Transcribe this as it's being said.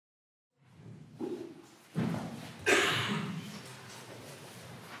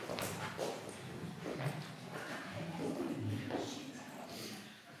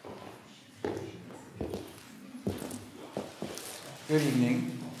Good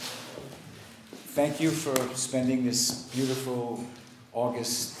evening. Thank you for spending this beautiful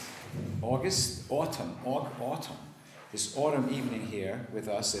this autumn evening here with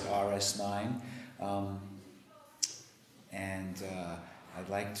us at RS9. I'd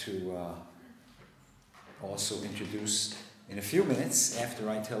like to also introduce, in a few minutes, after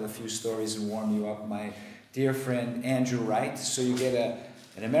I tell a few stories and warm you up, my dear friend Andrew Wright. So you get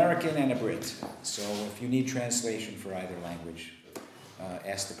an American and a Brit. So if you need translation for either language,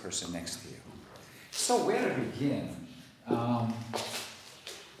 ask the person next to you. So where to begin?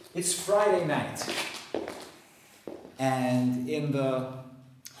 It's Friday night, and in the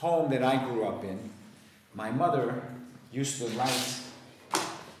home that I grew up in, my mother used to light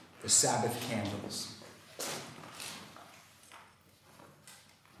the Sabbath candles.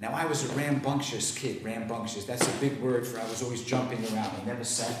 Now, I was a rambunctious kid. Rambunctious, that's a big word for I was always jumping around. I never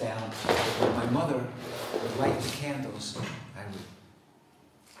sat down. But when my mother would light the candles, I would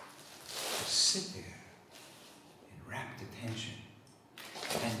sit there in rapt attention.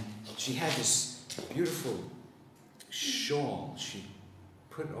 And she had this beautiful shawl she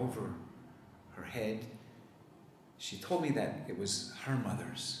put over her head. She told me that it was her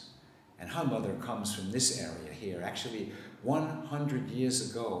mother's. And her mother comes from this area here. Actually, 100 years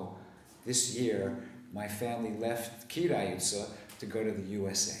ago, this year, my family left Kirayutsa to go to the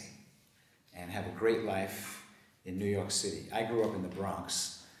USA and have a great life in New York City. I grew up in the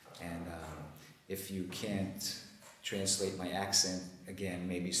Bronx, and if you can't translate my accent, again,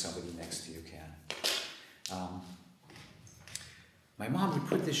 maybe somebody next to you can. My mom would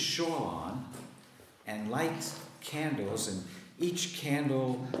put this shawl on and light candles, and each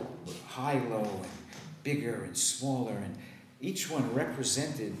candle was high, low, and bigger and smaller, and each one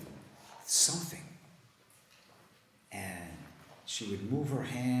represented something. And she would move her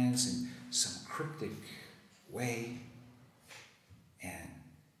hands in some cryptic way, and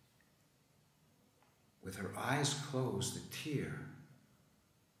with her eyes closed, a tear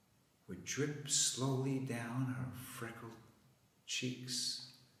would drip slowly down her freckled cheeks.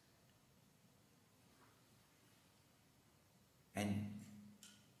 And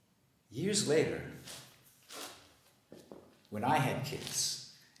years later, when I had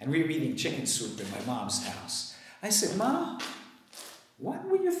kids, and we were eating chicken soup in my mom's house, I said, "Ma, what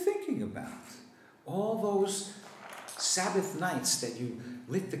were you thinking about? All those Sabbath nights that you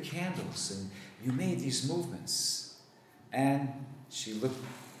lit the candles and you made these movements." And she looked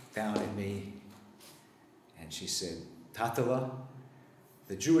down at me and she said, "Tatala,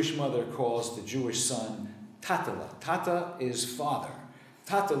 the Jewish mother calls the Jewish son Tatala. Tata is father.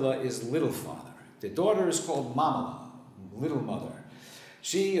 Tatala is little father. The daughter is called Mamala, little mother.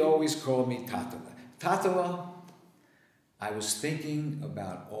 She always called me Tatala. Tatala, I was thinking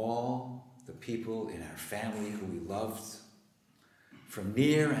about all the people in our family who we loved, from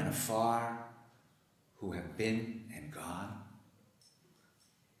near and afar, who have been and gone.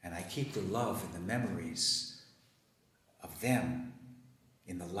 And I keep the love and the memories of them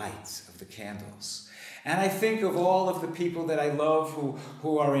in the light of the candles. And I think of all of the people that I love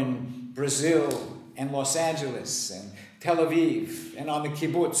who are in Brazil and Los Angeles and Tel Aviv and on the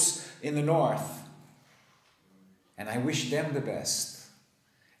kibbutz in the north. And I wish them the best.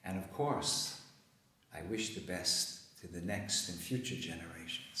 And of course, I wish the best to the next and future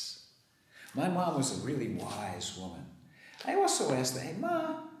generations. My mom was a really wise woman. I also asked her, "Hey,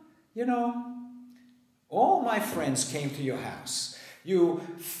 Ma, you know, all my friends came to your house. You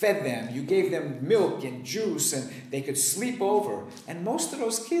fed them, you gave them milk and juice, and they could sleep over. And most of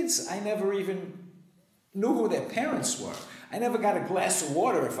those kids, I never even knew who their parents were. I never got a glass of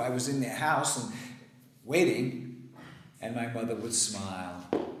water if I was in their house and waiting." And my mother would smile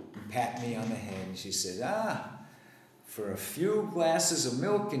and pat me on the head, and she said, "For a few glasses of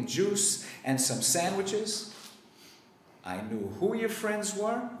milk and juice and some sandwiches, I knew who your friends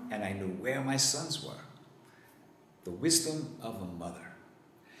were, and I knew where my sons were." The wisdom of a mother.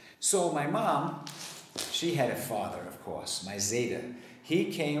 So my mom, she had a father, of course, my Zeta.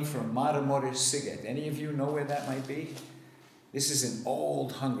 He came from Marmore Siget. Any of you know where that might be? This is in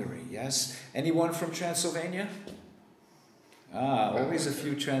old Hungary, yes? Anyone from Transylvania? Always a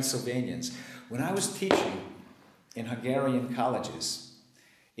few Transylvanians. When I was teaching in Hungarian colleges,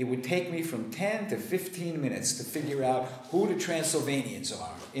 it would take me from 10 to 15 minutes to figure out who the Transylvanians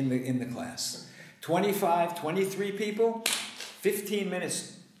are in the class. 25, 23 people, 15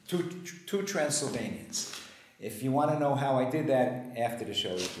 minutes, two Transylvanians. If you want to know how I did that after the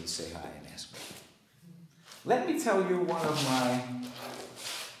show, you can say hi and ask me. Let me tell you one of my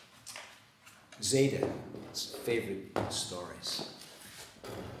Zeta's favorite stories.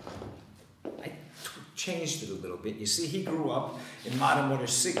 I changed it a little bit. You see, he grew up in modern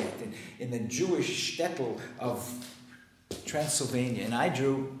Sighet, in the Jewish shtetl of Transylvania, and I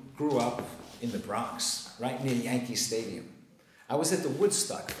grew up in the Bronx, right near Yankee Stadium. I was at the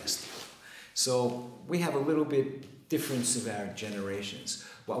Woodstock Festival, so we have a little bit difference of our generations.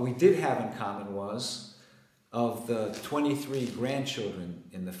 What we did have in common was, of the 23 grandchildren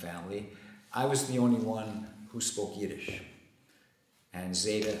in the family, I was the only one who spoke Yiddish. And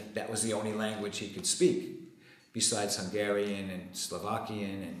Zeta, that was the only language he could speak, besides Hungarian and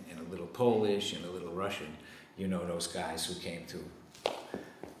Slovakian and a little Polish and a little Russian. You know those guys who came to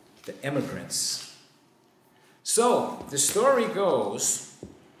the immigrants. So, the story goes,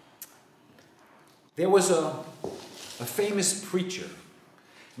 there was a famous preacher.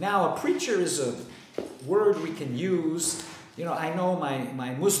 Now, a preacher is a word we can use. You know, I know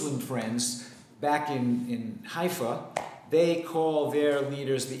my Muslim friends back in Haifa, they call their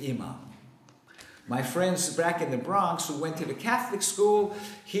leaders the imam. My friends back in the Bronx who went to the Catholic school,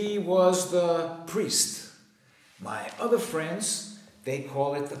 he was the priest. My other friends, they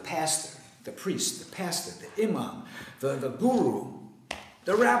call it the pastor, the priest, the pastor, the imam, the guru,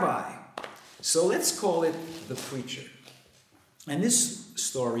 the rabbi. So let's call it the preacher. And this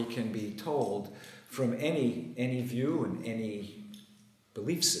story can be told from any view and any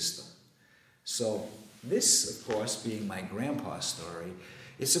belief system. So this, of course, being my grandpa's story,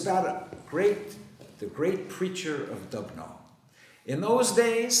 it's about the great preacher of Dubno. In those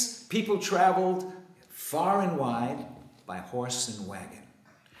days, people traveled far and wide by horse and wagon.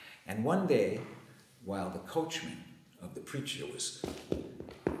 And one day, while the coachman of the preacher was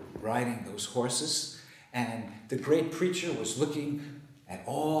riding those horses, and the great preacher was looking at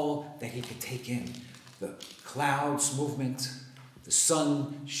all that he could take in, the clouds' movement, the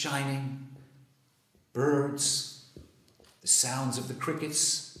sun shining, birds, the sounds of the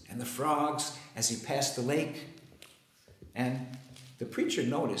crickets and the frogs as he passed the lake. And the preacher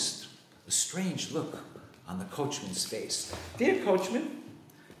noticed a strange look on the coachman's face. "Dear coachman,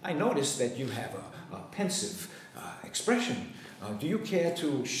 I notice that you have a pensive expression. Do you care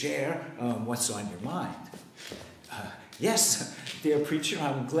to share what's on your mind?" "Yes, dear preacher,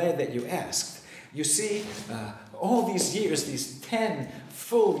 I'm glad that you asked. You see, all these years, these 10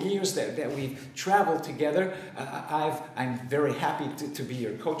 full years that we've traveled together, I'm very happy to be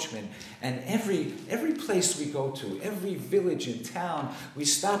your coachman. And every place we go to, every village and town we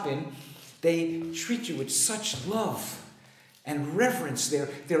stop in, they treat you with such love and reverence.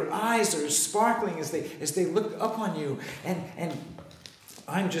 Their eyes are sparkling as they look up on you. And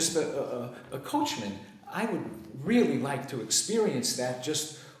I'm just a coachman. I would really like to experience that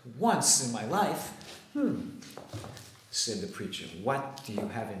just once in my life." Said the preacher. "What do you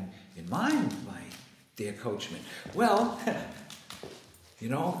have in mind, my dear coachman?" "Well, you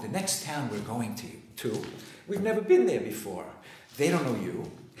know, the next town we're going to, we've never been there before. They don't know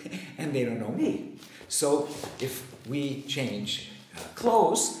you, and they don't know me. So if we change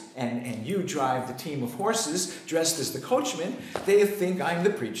clothes and you drive the team of horses dressed as the coachman, they think I'm the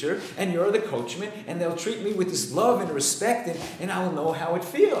preacher and you're the coachman, and they'll treat me with this love and respect, and I'll know how it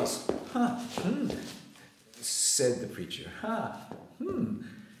feels." Said the preacher.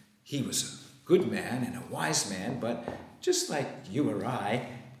 He was a good man and a wise man, but just like you or I,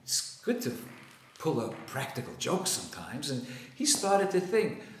 it's good to pull a practical joke sometimes. And he started to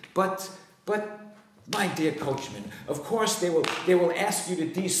think, but my dear coachman, of course they will ask you to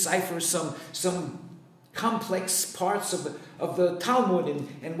decipher some complex parts of the Talmud,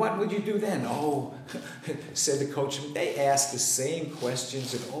 and what would you do then? "Oh," said the coachman, "they ask the same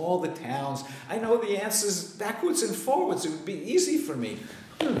questions in all the towns. I know the answers backwards and forwards. It would be easy for me."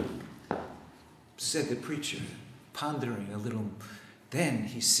 Said the preacher, pondering a little. Then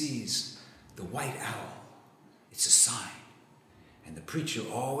he sees the white owl. It's a sign. And the preacher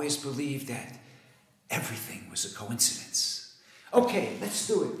always believed that everything was a coincidence. "Okay, let's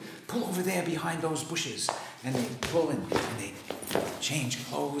do it. Pull over there behind those bushes." And they pull and they change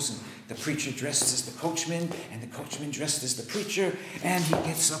clothes, and the preacher dressed as the coachman, and the coachman dressed as the preacher, and he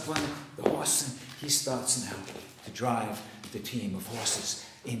gets up on the horse, and he starts now to drive the team of horses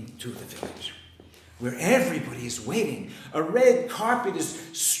into the village, where everybody is waiting. A red carpet is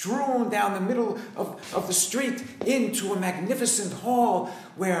strewn down the middle of the street into a magnificent hall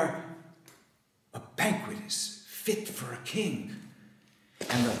where a banquet is fit for a king.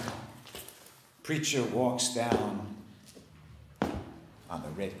 And the preacher walks down on the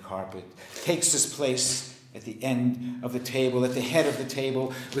red carpet, takes his place at the end of the table, at the head of the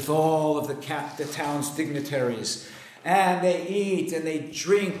table, with all of the town's dignitaries. And they eat and they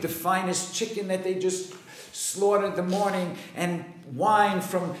drink the finest chicken that they just slaughtered the morning and wine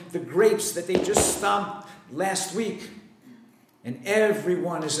from the grapes that they just stomped last week. And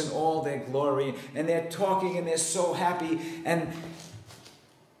everyone is in all their glory, and they're talking and they're so happy. And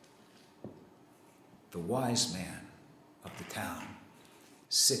the wise man of the town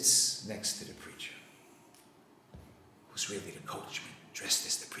sits next to the preacher, who's really the coachman, dressed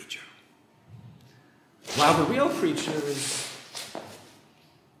as the preacher. While the real preacher is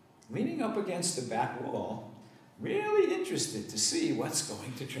leaning up against the back wall, really interested to see what's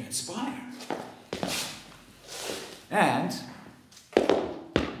going to transpire. And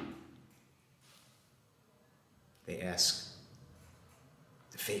they ask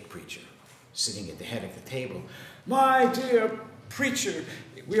the fake preacher, sitting at the head of the table, "My dear preacher,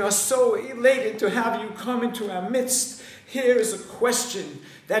 we are so elated to have you come into our midst. Here is a question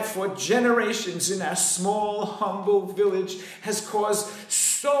that for generations in our small, humble village has caused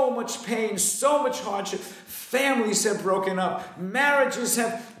so much pain, so much hardship. Families have broken up. Marriages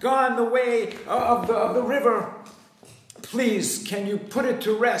have gone the way of the river. Please, can you put it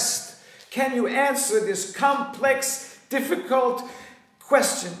to rest? Can you answer this complex, difficult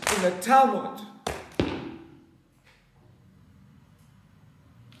question in the Talmud?"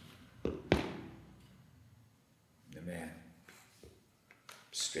 The man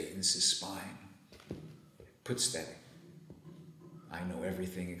straightens his spine, puts that "I know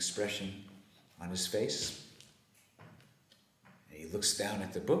everything" expression on his face, and he looks down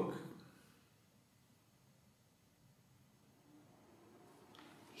at the book.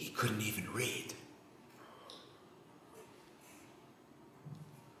 He couldn't even read.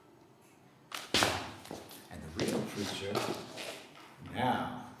 And the real preacher,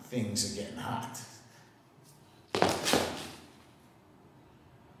 now things are getting hot.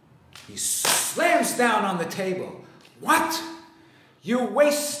 He slams down on the table. "What? You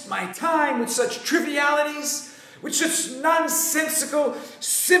waste my time with such trivialities, with such nonsensical,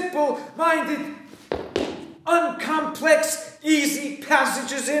 simple-minded, uncomplex, easy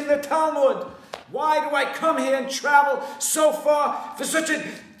passages in the Talmud. Why do I come here and travel so far for such a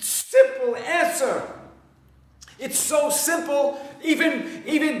simple answer? It's so simple,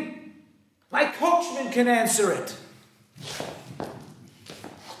 even my coachman can answer it."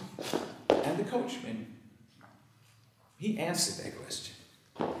 And the coachman, he answered that question.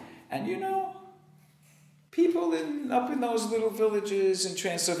 And you know, people up in those little villages in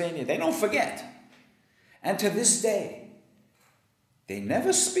Transylvania, they don't forget. And to this day, they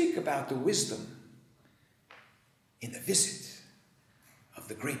never speak about the wisdom in the visit of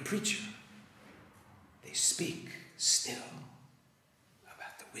the great preacher. They speak still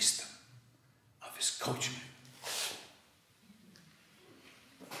about the wisdom of his coachman.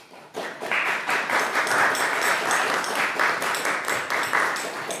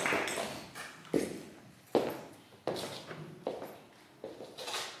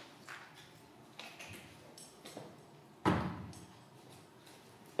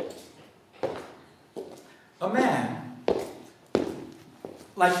 A man,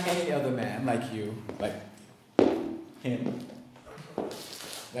 like any other man, like you, like him,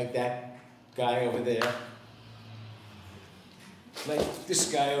 like that guy over there, like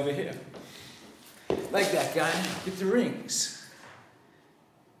this guy over here, like that guy with the rings,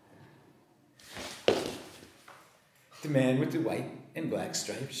 the man with the white and black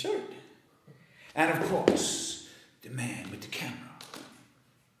striped shirt, and of course, the man with the camera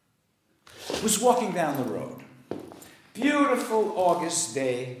was walking down the road. Beautiful August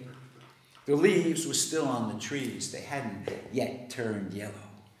day. The leaves were still on the trees. They hadn't yet turned yellow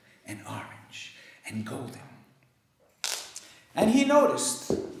and orange and golden. And he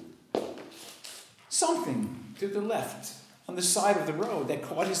noticed something to the left on the side of the road that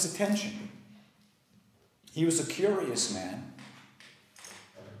caught his attention. He was a curious man.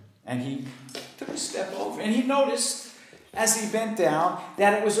 And he took a step over and he noticed, as he bent down,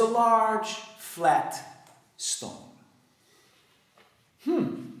 that it was a large, flat stone.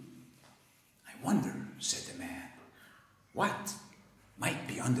 "I wonder," said the man, "what might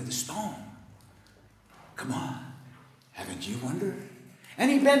be under the stone? Come on, haven't you wondered?"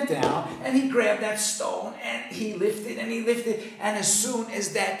 And he bent down and he grabbed that stone and he lifted, and as soon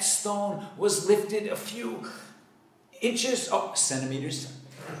as that stone was lifted a few centimeters,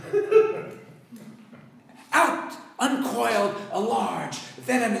 out uncoiled a large,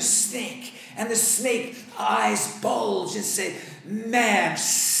 venomous snake, and the snake's eyes bulged and said, "Man,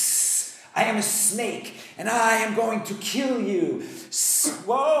 I am a snake, and I am going to kill you."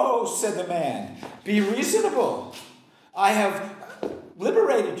 "Whoa," said the man, "be reasonable. I have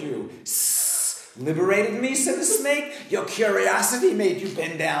liberated you. Liberated me, said the snake. Your curiosity made you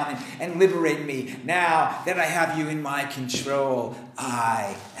bend down and liberate me. Now that I have you in my control,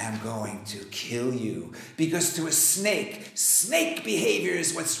 I am going to kill you. Because to a snake, snake behavior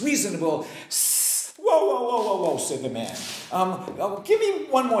is what's reasonable. Whoa, said the man. Give me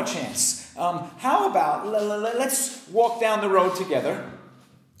one more chance. How about let's walk down the road together,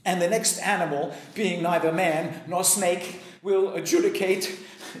 and the next animal, being neither man nor snake, will adjudicate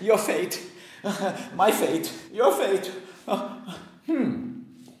your fate. My fate, your fate.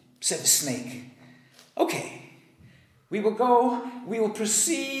 Said the snake. Okay, we will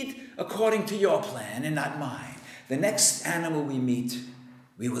proceed according to your plan and not mine. The next animal we meet,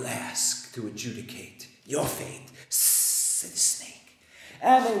 we will ask to adjudicate your fate, said the snake.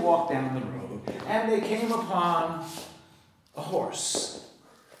 And they walked down the road, and they came upon a horse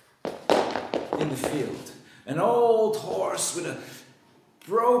in the field. An old horse with a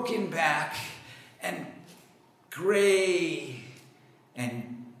broken back and gray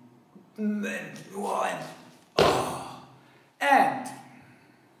and the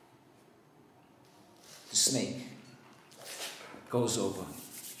snake goes over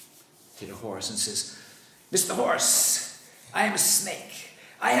to the horse and says, Mr. Horse, I am a snake.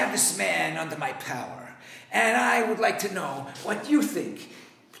 I have this man under my power, and I would like to know what you think.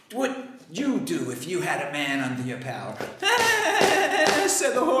 What you do if you had a man under your power?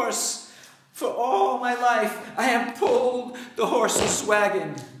 Said the horse. For all my life, I have pulled the horse's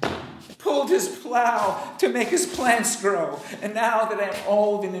wagon, pulled his plow to make his plants grow. And now that I'm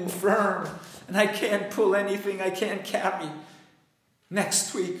old and infirm, and I can't pull anything, I can't carry,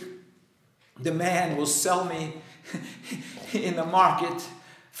 next week, the man will sell me in the market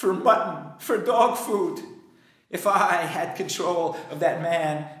for mutton, for dog food. If I had control of that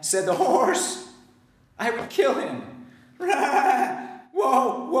man, said the horse, I would kill him.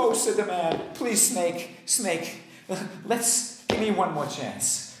 Whoa, said the man. Please, snake, give me one more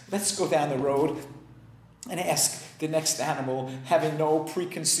chance. Let's go down the road and ask the next animal, having no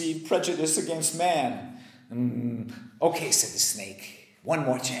preconceived prejudice against man. Okay, said the snake, one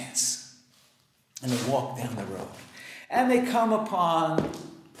more chance. And they walk down the road. And they come upon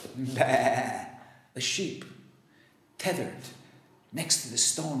a sheep tethered next to the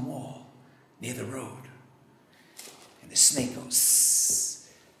stone wall near the road. And the snake goes,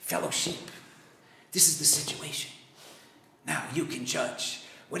 fellow sheep, this is the situation. Now you can judge.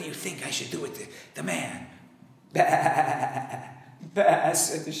 What do you think I should do with the man?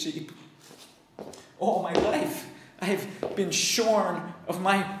 Said the sheep. All my life I have been shorn of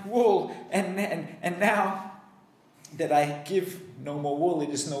my wool, and now that I give no more wool, it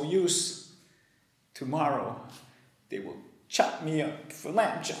is no use. Tomorrow they will chop me up for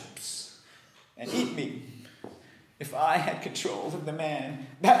lamb chops and eat me. If I had control of the man,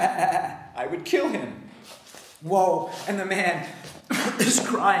 I would kill him. Whoa, and the man is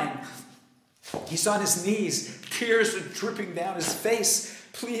crying. He's on his knees. Tears are dripping down his face.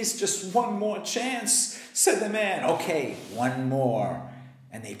 Please, just one more chance, said the man. Okay, one more.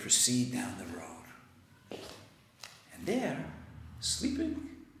 And they proceed down the road. And there, sleeping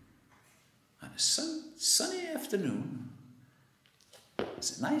on a sunny afternoon,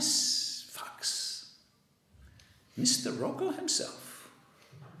 is a nice fox, Mr. Rocco himself,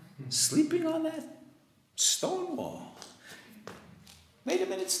 sleeping on that stone wall. Wait a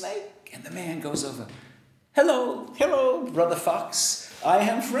minute, snake. And the man goes over. Hello, brother fox. I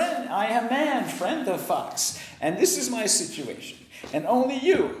am man, friend of fox. And this is my situation. And only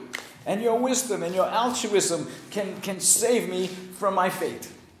you and your wisdom and your altruism can save me from my fate.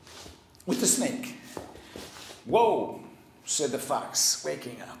 With the snake. Whoa, said the fox,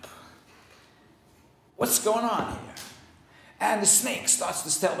 waking up. What's going on here? And the snake starts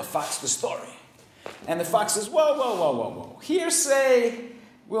to tell the fox the story. And the fox says, whoa. Hearsay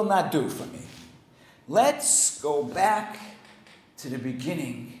will not do for me. Let's go back to the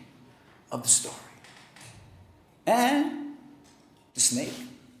beginning of the story. And the snake,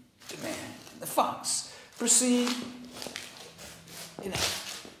 the man, and the fox proceed,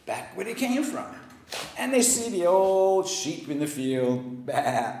 back where they came from. And they see the old sheep in the field,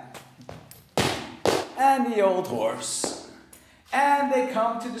 and the old horse. And they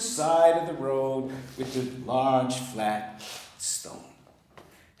come to the side of the road with the large flat stone.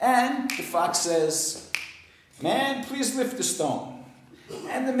 And the fox says, man, please lift the stone.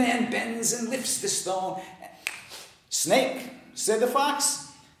 And the man bends and lifts the stone. Snake, said the fox,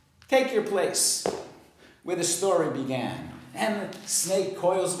 take your place where the story began. And the snake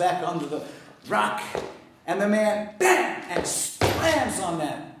coils back under the rock. And the man, bam, and slams on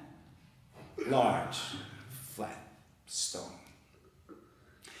that large, flat stone.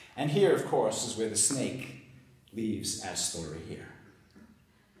 And here, of course, is where the snake leaves our story here.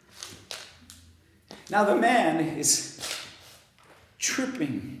 Now the man is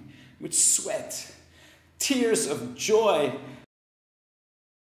dripping with sweat, tears of joy.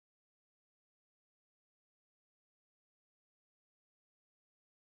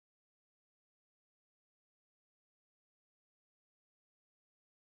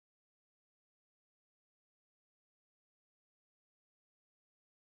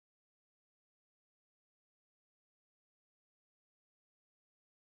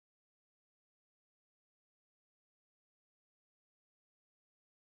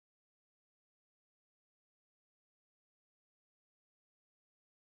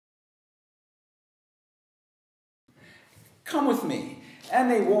 Come with me.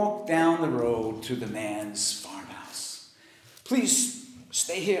 And they walked down the road to the man's farmhouse. Please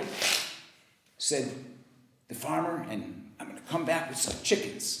stay here, said the farmer, and I'm going to come back with some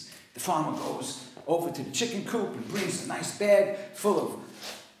chickens. The farmer goes over to the chicken coop and brings a nice bag full of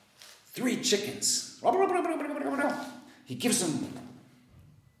 3 chickens. He gives them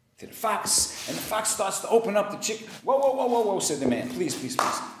to the fox, and the fox starts to open up the chicken. Whoa, whoa, whoa, whoa, whoa, said the man. Please, please,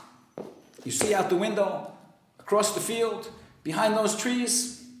 please. You see out the window, across the field, behind those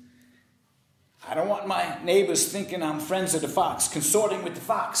trees? I don't want my neighbors thinking I'm friends of the fox, consorting with the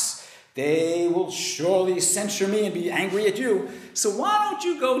fox. They will surely censure me and be angry at you. So why don't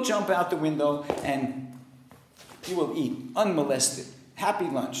you go jump out the window and you will eat unmolested. Happy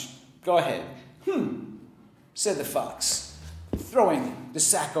lunch. Go ahead. Said the fox, throwing the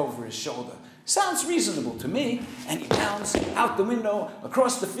sack over his shoulder. Sounds reasonable to me. And he bounds out the window,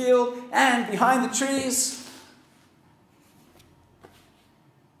 across the field, and behind the trees,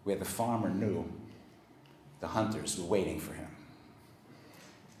 where the farmer knew the hunters were waiting for him.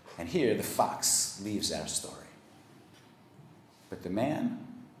 And here the fox leaves our story. But the man,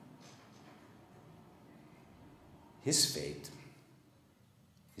 his fate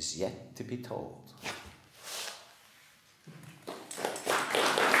is yet to be told.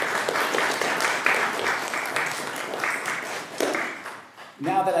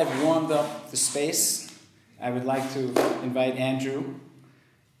 Now that I've warmed up the space, I would like to invite Andrew.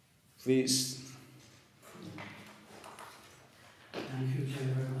 Please. Thank you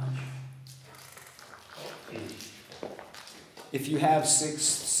very much. If you have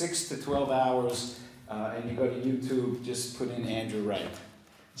 6 to 12 hours and you go to YouTube, just put in Andrew Wright.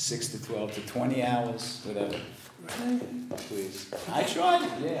 6 to 12 to 20 hours, whatever. Really? Please. I tried,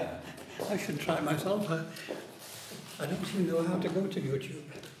 yeah. I should try it myself. I don't even know how to go to YouTube.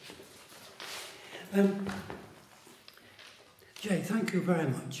 Jay, thank you very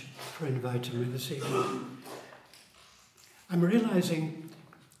much for inviting me this evening. I'm realising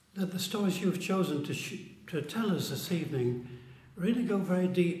that the stories you've chosen to tell us this evening really go very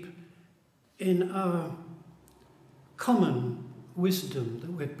deep in our common wisdom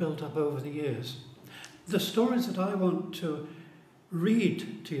that we've built up over the years. The stories that I want to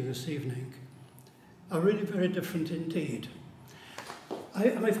read to you this evening are really very different indeed.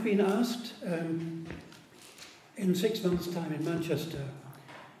 I've been asked in 6 months' time in Manchester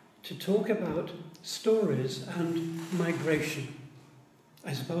to talk about stories and migration.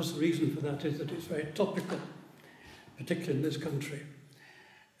 I suppose the reason for that is that it's very topical, particularly in this country.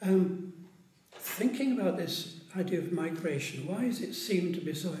 Thinking about this idea of migration, why does it seem to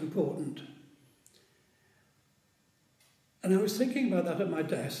be so important? And I was thinking about that at my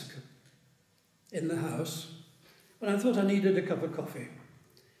desk in the house when I thought I needed a cup of coffee.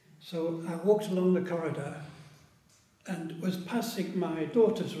 So I walked along the corridor and was passing my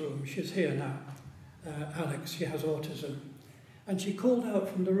daughter's room. She's here now, Alex, she has autism. And she called out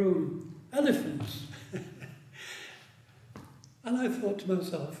from the room, "Elephants." And I thought to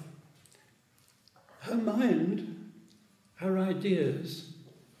myself, her mind, her ideas,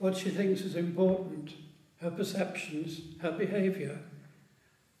 what she thinks is important, her perceptions, her behaviour,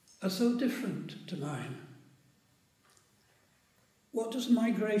 are so different to mine. What does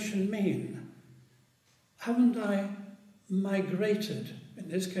migration mean? Haven't I migrated, in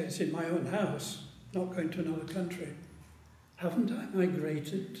this case in my own house, not going to another country, haven't I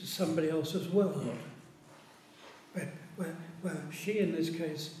migrated to somebody else's world? Where she, in this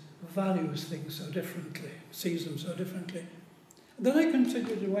case, values things so differently, sees them so differently. And then I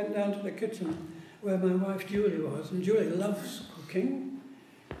continued and went down to the kitchen where my wife Julie was, and Julie loves cooking,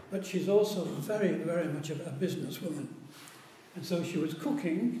 but she's also very, very much a businesswoman. And so she was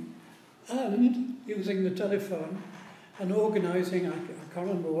cooking and using the telephone and organising, I can't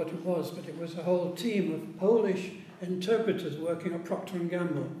remember what it was, but it was a whole team of Polish interpreters working at Procter &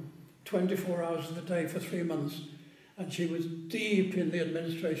 Gamble, 24 hours of the day for 3 months. and she was deep in the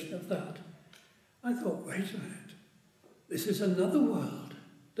administration of that. I thought, wait a minute, this is another world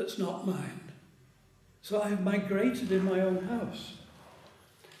that's not mine. So I've migrated in my own house.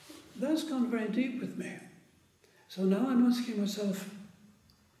 That's gone very deep with me. So now I'm asking myself,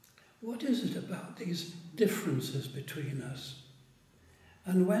 what is it about these differences between us?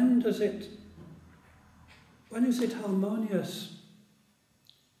 And when is it harmonious?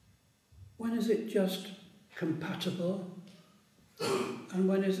 When is it just compatible? And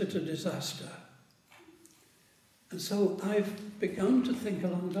when is it a disaster? And so I've begun to think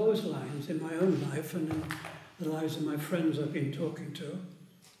along those lines in my own life and in the lives of my friends I've been talking to.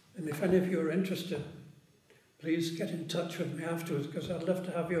 And if any of you are interested, please get in touch with me afterwards, because I'd love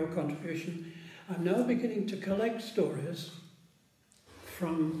to have your contribution. I'm now beginning to collect stories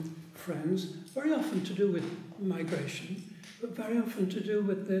from friends, very often to do with migration, but very often to do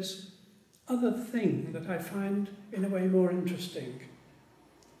with this other thing that I find in a way more interesting.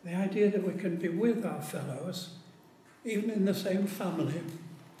 The idea that we can be with our fellows, even in the same family,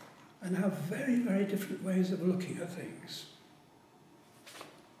 and have very, very different ways of looking at things.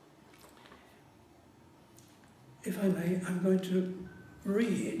 If I may, I'm going to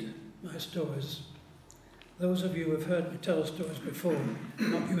read my stories. Those of you who have heard me tell stories before are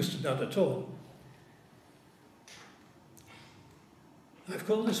not used to that at all. I've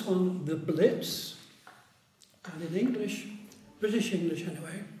called this one The Blitz, and in English, British English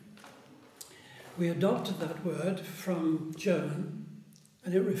anyway, we adopted that word from German,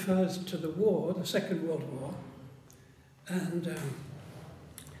 and it refers to the war, the Second World War, and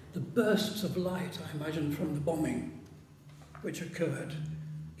the bursts of light, I imagine, from the bombing which occurred,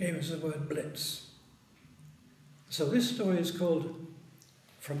 gave us the word blitz. So this story is called,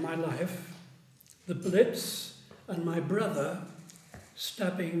 From My Life, The Blitz and My Brother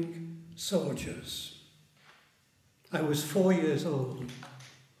Stabbing Soldiers. I was 4 years old.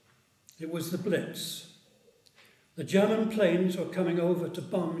 It was the Blitz. The German planes were coming over to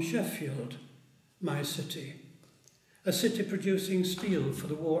bomb Sheffield, my city, a city producing steel for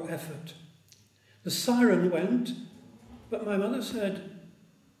the war effort. The siren went, but my mother said,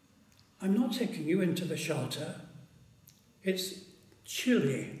 "I'm not taking you into the shelter. It's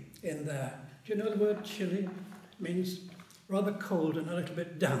chilly in there." Do you know the word chilly? It means rather cold and a little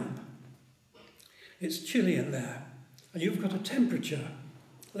bit damp. It's chilly in there, and you've got a temperature.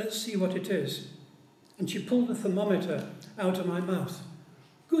 Let's see what it is. And she pulled the thermometer out of my mouth.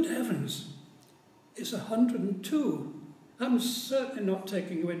 Good heavens, it's 102. I'm certainly not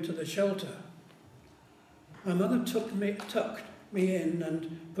taking you into the shelter. My mother tucked me in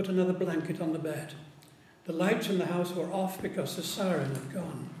and put another blanket on the bed. The lights in the house were off because the siren had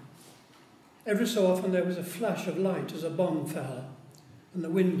gone. Every so often there was a flash of light as a bomb fell, and the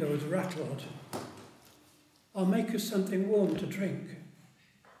windows rattled. "I'll make you something warm to drink."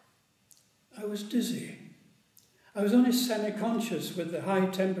 I was dizzy. I was only semi-conscious with the high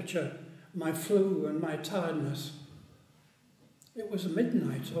temperature, my flu and my tiredness. It was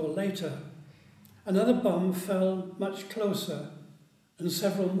midnight or later. Another bomb fell much closer, and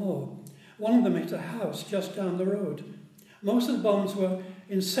several more. One of them hit a house just down the road. Most of the bombs were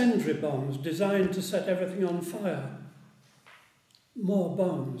incendiary bombs designed to set everything on fire. More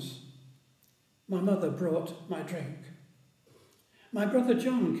bombs. My mother brought my drink. My brother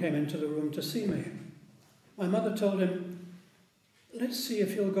John came into the room to see me. My mother told him, "Let's see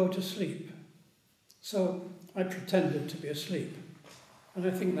if you'll go to sleep." So I pretended to be asleep, and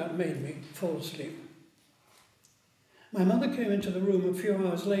I think that made me fall asleep. My mother came into the room a few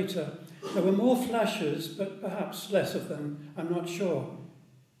hours later. There were more flashes, but perhaps less of them, I'm not sure.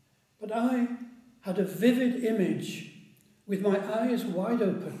 But I had a vivid image with my eyes wide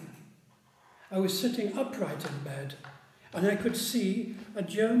open. I was sitting upright in bed, and I could see a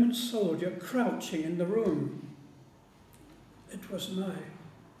German soldier crouching in the room. It was my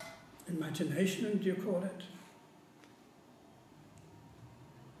imagination, do you call it?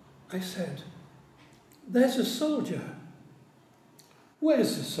 I said, "There's a soldier."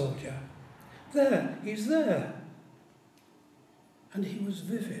 "Where's the soldier?" "There, he's there." And he was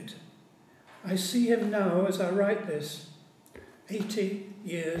vivid. I see him now as I write this, 80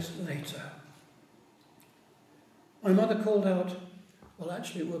 years later. My mother called out, well,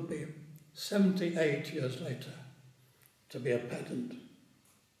 actually it would be 78 years later, to be a pedant.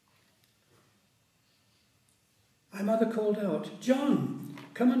 My mother called out, "John,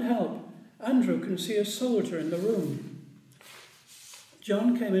 come and help. Andrew can see a soldier in the room."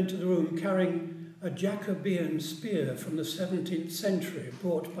 John came into the room carrying a Jacobean spear from the 17th century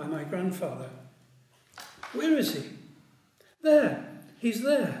brought by my grandfather. "Where is he?" "There, he's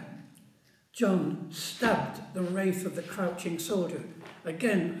there." John stabbed the wraith of the crouching soldier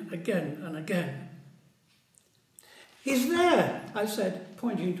again, again, and again. "He's there," I said,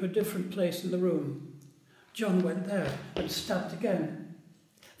 pointing to a different place in the room. John went there and stabbed again.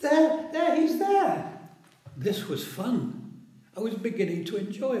 There, he's there." This was fun. I was beginning to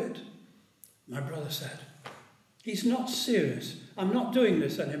enjoy it. My brother said, "He's not serious. I'm not doing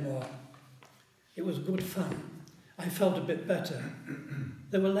this anymore." It was good fun. I felt a bit better.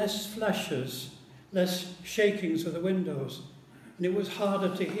 There were less flashes, less shakings of the windows, and it was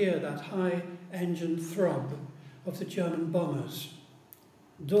harder to hear that high engine throb of the German bombers.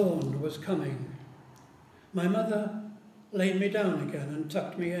 Dawn was coming. My mother laid me down again and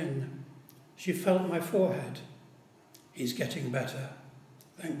tucked me in. She felt my forehead. "He's getting better,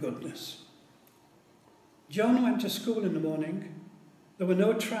 thank goodness." John went to school in the morning. There were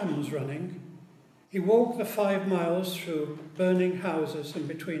no trams running. He walked the 5 miles through burning houses and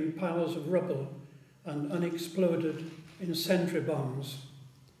between piles of rubble and unexploded incendiary bombs.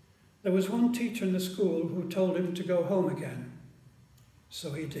 There was one teacher in the school who told him to go home again.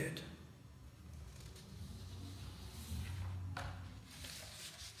 So he did.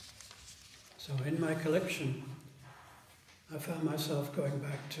 So in my collection, I found myself going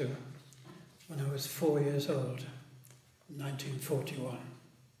back to when I was 4 years old, 1941.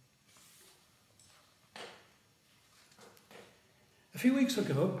 A few weeks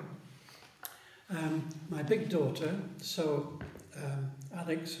ago, my big daughter,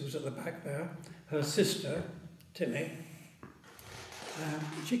 Alex, who's at the back there, her sister, Timmy,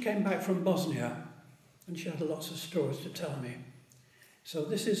 she came back from Bosnia and she had lots of stories to tell me. So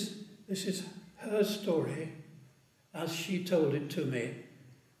this is her story as she told it to me,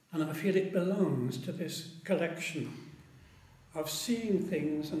 and I feel it belongs to this collection of seeing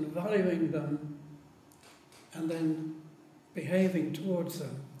things and valuing them and then behaving towards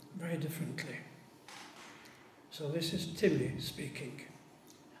them very differently. So this is Timmy speaking.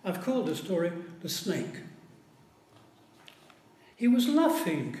 I've called the story The Snake. He was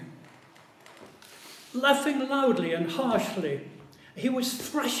laughing loudly and harshly. He was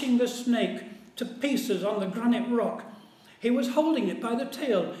thrashing the snake to pieces on the granite rock. He was holding it by the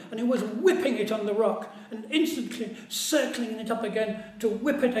tail and he was whipping it on the rock and instantly circling it up again to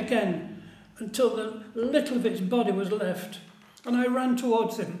whip it again until the little of its body was left. And I ran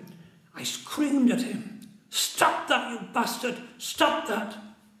towards him. I screamed at him. "Stop that, you bastard! Stop that!"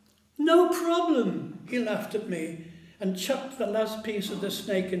 "No problem," he laughed at me and chucked the last piece of the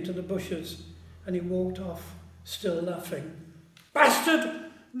snake into the bushes, and he walked off, still laughing.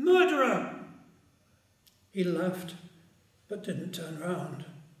 "Bastard! Murderer!" He laughed, but didn't turn round.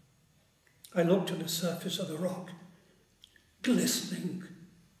 I looked at the surface of the rock, glistening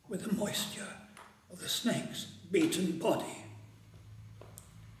with the moisture of the snake's beaten body.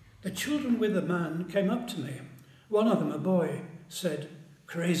 The children with the man came up to me. One of them, a boy, said,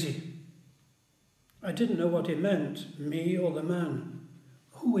 "Crazy." I didn't know what he meant, me or the man.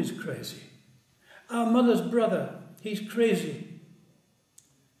 "Who is crazy?" "Our mother's brother. He's crazy."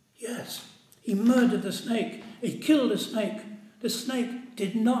 "Yes, he murdered the snake. He killed the snake. The snake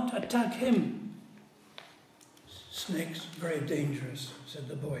did not attack him." "Snake's very dangerous," said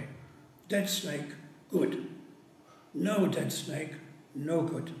the boy. "Dead snake, good. No dead snake, no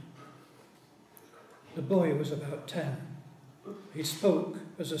good." The boy was about 10. He spoke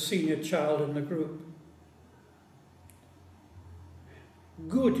as a senior child in the group.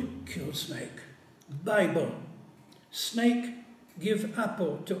 "Good kill snake. Bible. Snake give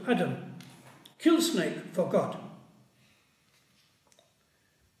apple to Adam. Kill snake for God."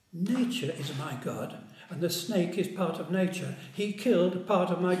 "Nature is my God, and the snake is part of nature. He killed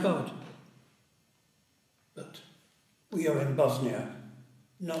part of my God." "But we are in Bosnia,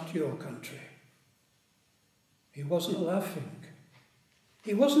 not your country." He wasn't laughing.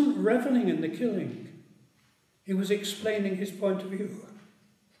 He wasn't reveling in the killing. He was explaining his point of view.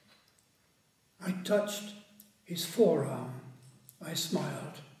 I touched his forearm. I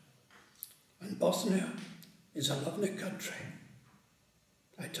smiled. "And Bosnia is a lovely country,"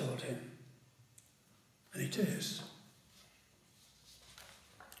 I told him. And it is.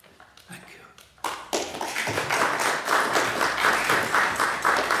 Thank you.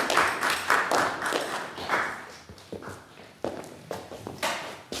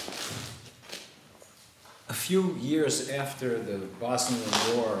 A few years after the Bosnian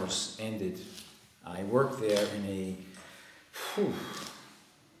Wars ended, I worked there in a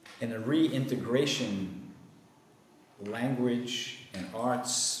reintegration language and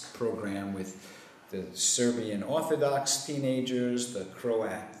arts program with the Serbian Orthodox teenagers, the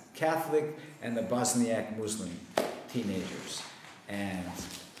Croat Catholic, and the Bosniak Muslim teenagers. And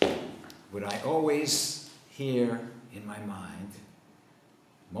what I always hear in my mind,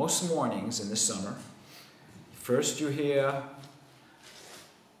 most mornings in the summer, first you hear, ah,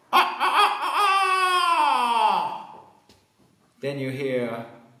 ah, ah, ah, ah. Then you hear,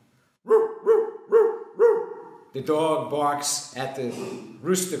 roo, roo, roo, roo. The dog barks at the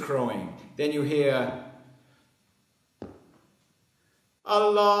rooster crowing. Then you hear,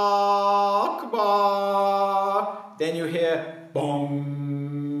 Allah Akbar. Then you hear,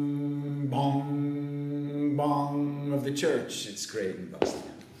 bong, bong, bong of the church. It's great in Boston.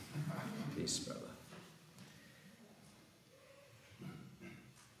 Peace, brother.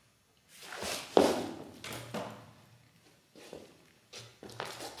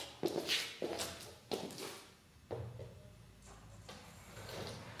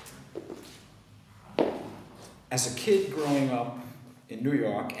 As a kid growing up in New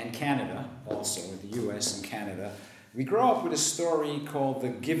York and Canada, also in the US and Canada, we grow up with a story called the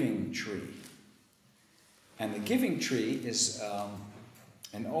Giving Tree. And the Giving Tree is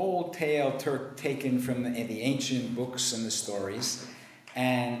an old tale taken from the ancient books and the stories.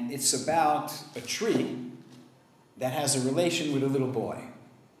 And it's about a tree that has a relation with a little boy.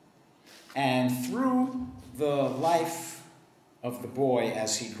 And through the life of the boy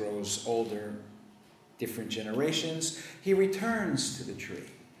as he grows older, different generations, he returns to the tree.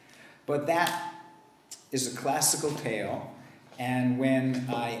 But that is a classical tale, and when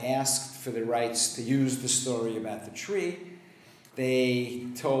I asked for the rights to use the story about the tree, they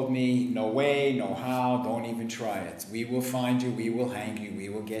told me, no way, no how, don't even try it. We will find you, we will hang you, we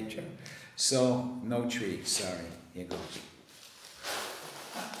will get you. So, no tree, sorry, here goes.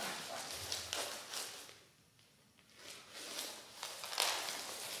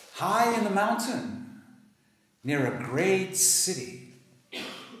 High in the mountain, near a great city,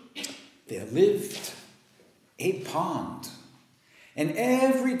 there lived a pond. And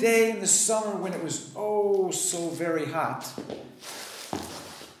every day in the summer when it was oh so very hot,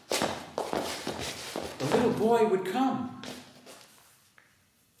 the little boy would come.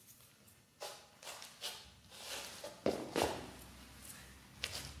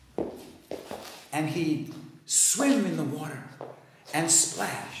 And he'd swim in the water and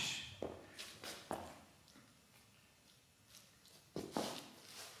splash.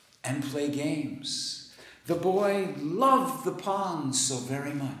 And play games. The boy loved the pond so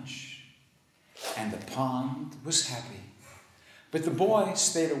very much, and the pond was happy. But the boy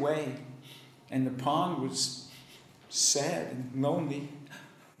stayed away, and the pond was sad and lonely.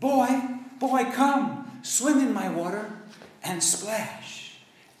 Boy, boy, come, swim in my water and splash,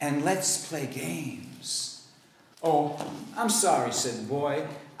 and let's play games. Oh, I'm sorry, said the boy.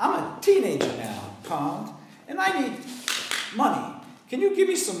 I'm a teenager now, pond, and I need money. Can you give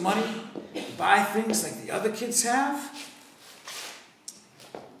me some money to buy things like the other kids have?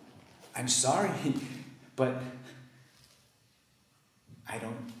 I'm sorry, but I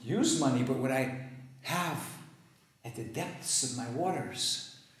don't use money, but what I have at the depths of my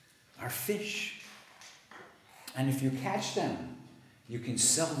waters are fish. And if you catch them, you can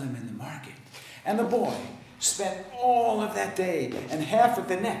sell them in the market. And the boy spent all of that day and half of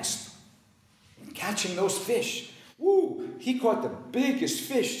the next catching those fish. Woo! He caught the biggest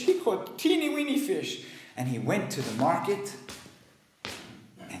fish. He caught teeny-weeny fish. And he went to the market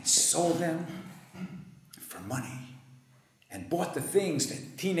and sold them for money and bought the things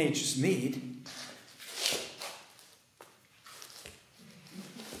that teenagers need.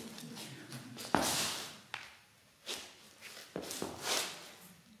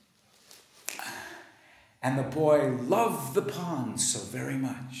 And the boy loved the pond so very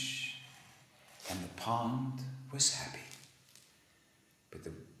much. And the pond was happy. But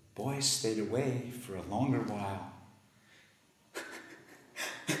the boy stayed away for a longer while.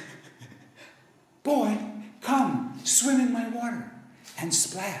 Boy, come, swim in my water and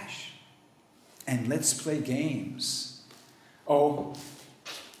splash. And let's play games. Oh,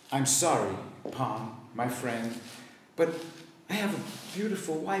 I'm sorry, pond, my friend, but I have a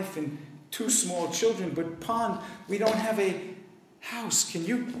beautiful wife and 2 small children, but pond, we don't have a house. Can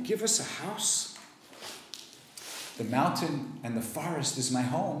you give us a house? The mountain and the forest is my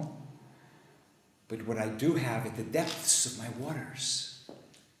home, but what I do have at the depths of my waters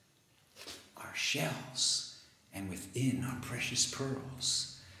are shells, and within are precious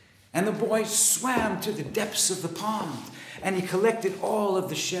pearls. And the boy swam to the depths of the pond, and he collected all of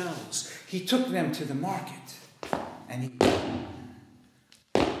the shells. He took them to the market, and he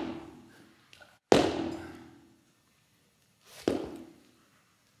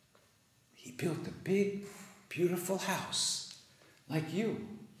built a big, beautiful house like you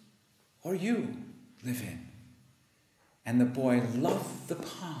or you live in. And the boy loved the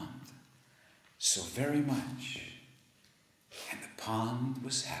pond so very much. And the pond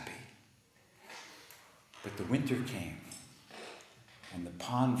was happy. But the winter came, and the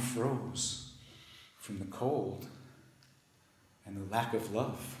pond froze from the cold and the lack of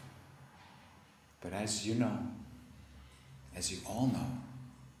love. But as you know, as you all know,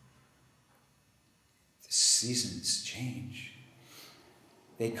 the seasons change.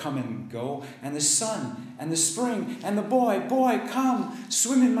 They come and go, and the sun and the spring and the boy, come,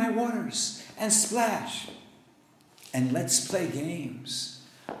 swim in my waters and splash. And let's play games.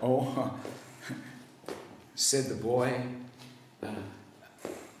 Oh, said the boy,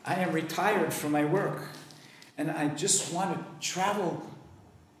 I am retired from my work, and I just want to travel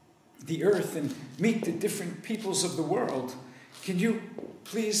the earth and meet the different peoples of the world. Can you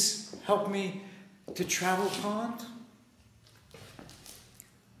please help me to travel, pond?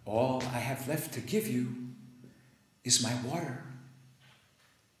 All I have left to give you is my water.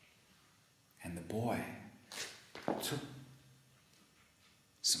 And the boy took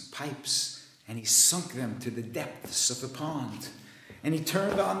some pipes and he sunk them to the depths of the pond. And he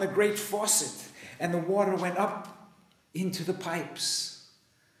turned on the great faucet, and the water went up into the pipes,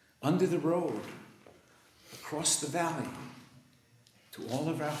 under the road, across the valley, to all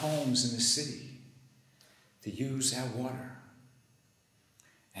of our homes in the city, to use our water.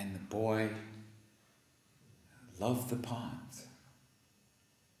 And the boy loved the pond,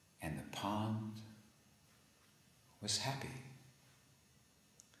 and the pond was happy.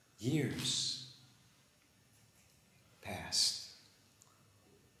 Years passed,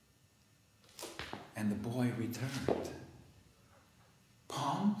 and the boy returned.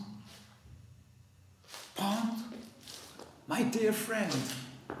 Pond? Pond? My dear friend,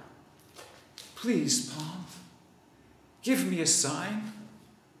 please, pond, give me a sign.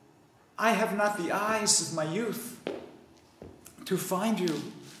 I have not the eyes of my youth to find you.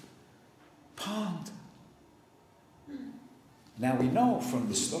 Pond. Now we know from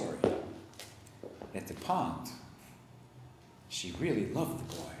the story that the pond, she really loved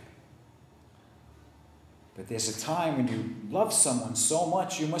the boy. But there's a time when you love someone so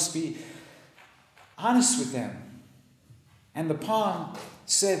much, you must be honest with them. And the pond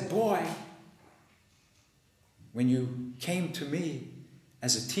said, boy, when you came to me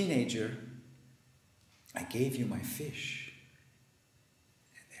as a teenager, I gave you my fish,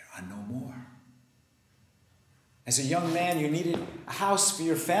 and there are no more. As a young man, you needed a house for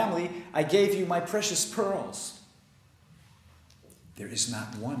your family. I gave you my precious pearls. There is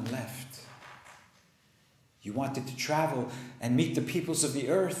not one left. You wanted to travel and meet the peoples of the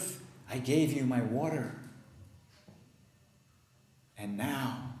earth. I gave you my water. And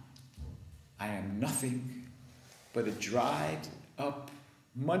now I am nothing but a dried up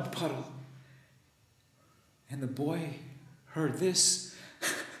mud puddle. And the boy heard this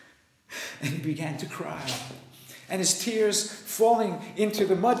and he began to cry. And his tears falling into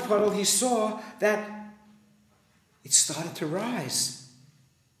the mud puddle, he saw that it started to rise.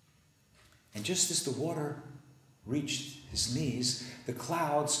 And just as the water reached his knees, the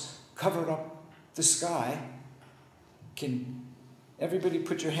clouds covered up the sky. Can everybody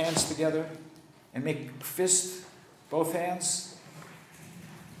put your hands together and make a fist, both hands?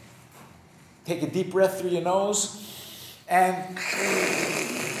 Take a deep breath through your nose, and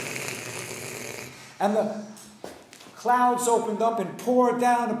the clouds opened up and poured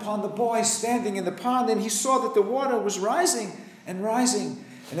down upon the boy standing in the pond, and he saw that the water was rising and rising.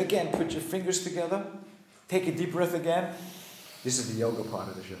 And again, put your fingers together. Take a deep breath again. This is the yoga part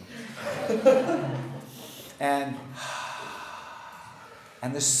of the show.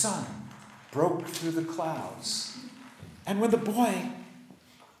 and the sun broke through the clouds. And when the boy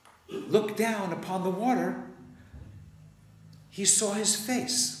looked down upon the water, he saw his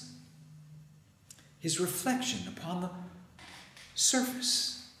face, his reflection upon the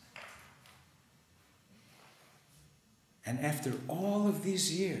surface. And after all of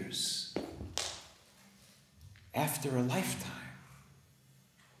these years, after a lifetime,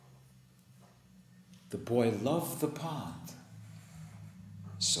 the boy loved the pond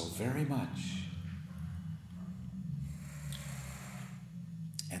so very much.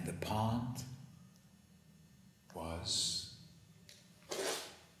 And the pond was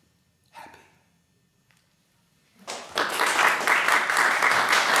happy.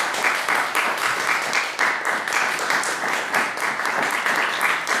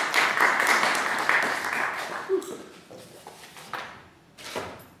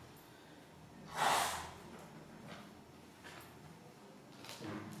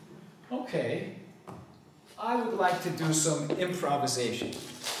 Okay, I would like to do some improvisation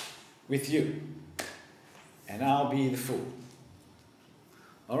with you, and I'll be the fool.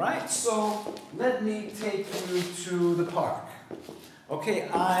 All right, so let me take you to the park. Okay,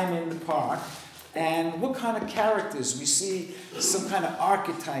 I'm in the park, and what kind of characters? We see some kind of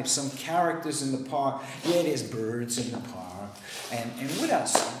archetypes, some characters in the park. Yeah, there's birds in the park. And what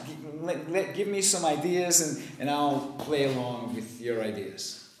else? Give me some ideas, and I'll play along with your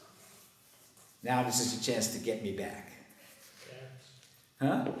ideas. Now this is a chance to get me back. Cats.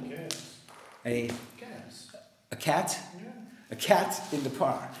 Huh? Cats. Cats. A cat? Yeah. A cat in the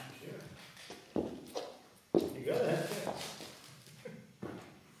park. Sure. You gotta have cats.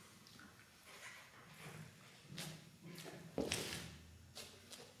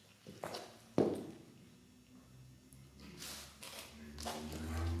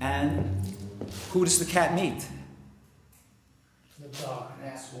 And who does the cat meet? The dog. An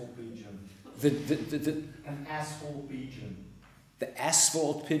asshole pigeon. The An asshole pigeon.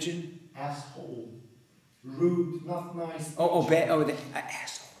 asphalt pigeon? Asshole. Rude, not nice. The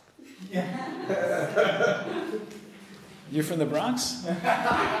asshole. Yeah. You're from the Bronx?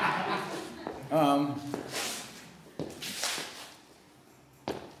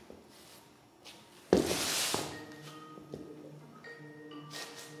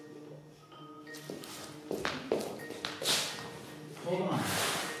 Hold on.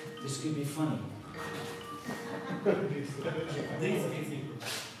 This could be funny.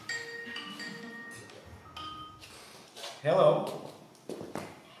 Hello.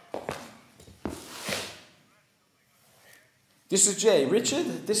 This is Jay.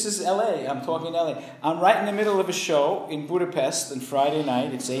 Richard, this is LA. I'm talking LA. I'm right in the middle of a show in Budapest on Friday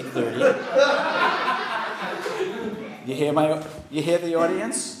night. It's 8:30. You hear the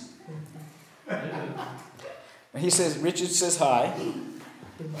audience? He says, Richard says hi.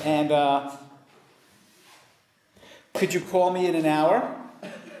 And could you call me in an hour?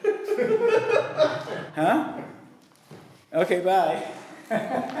 Huh? Okay, bye.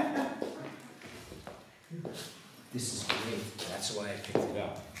 This is great. That's why I picked it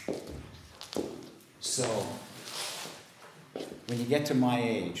up. So, when you get to my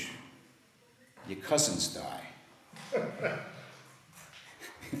age, your cousins die.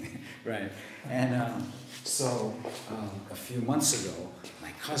 Right. And a few months ago,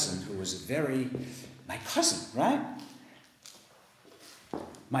 my cousin, who was my cousin, right?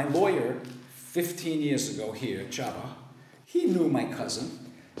 My lawyer, 15 years ago here, Chaba, he knew my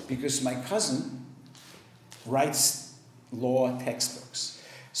cousin because my cousin writes law textbooks.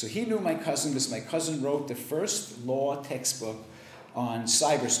 So he knew my cousin because my cousin wrote the first law textbook on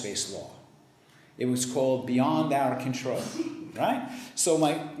cyberspace law. It was called Beyond Our Control, right? So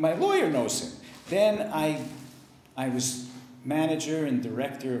my lawyer knows him. Then I was manager and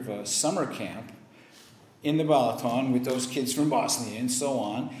director of a summer camp in the Balaton with those kids from Bosnia and so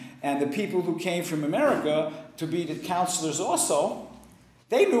on. And the people who came from America to be the counselors also,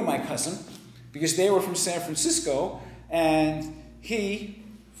 they knew my cousin because they were from San Francisco, and he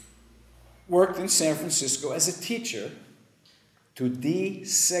worked in San Francisco as a teacher to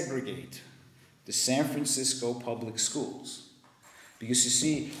desegregate the San Francisco public schools. Because you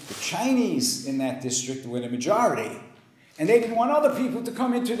see, the Chinese in that district were the majority, and they didn't want other people to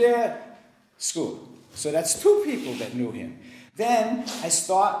come into their school. So that's two people that knew him. Then I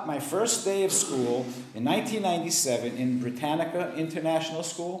start my first day of school in 1997 in Britannica International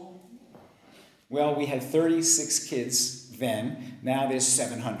School. Well, we had 36 kids then. Now there's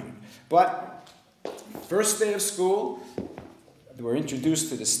 700. But first day of school, we're introduced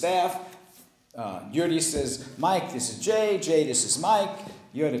to the staff. Yuri says, Mike, this is Jay. Jay, this is Mike.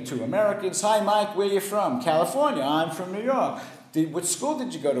 You're the two Americans. Hi, Mike, where you from? California. I'm from New York. What school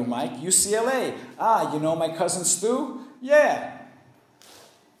did you go to, Mike? UCLA. Ah, you know my cousin Stu? Yeah.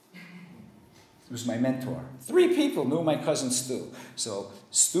 He was my mentor. 3 people knew my cousin Stu. So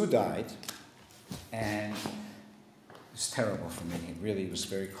Stu died, and it was terrible for me. He really was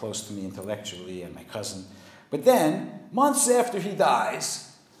very close to me intellectually and my cousin. But then, months after he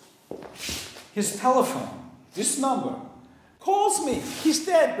dies, his telephone, this number, calls me. He's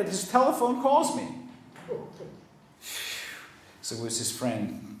dead, but his telephone calls me. So it was his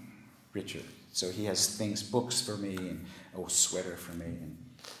friend, Richard. So he has books for me, and a sweater for me, and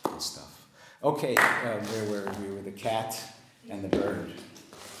stuff. Okay, where were we? We were the cat and the bird,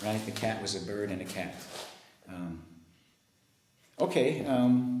 right? The cat was a bird and a cat. Okay,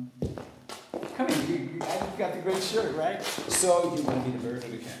 come in. You've got the great shirt, right? So you want to be the bird or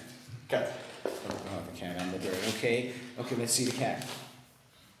the cat? Cat. Oh, the cat and the bird. Okay, let's see the cat.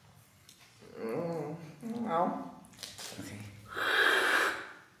 No. Okay.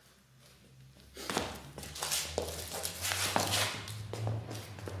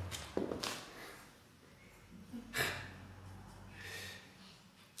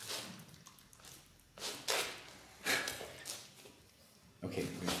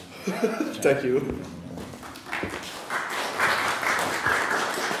 Thank you.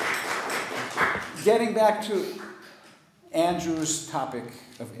 Getting back to Andrew's topic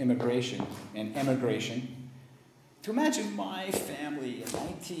of immigration and emigration, to imagine my family in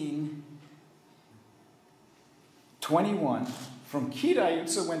 1921 from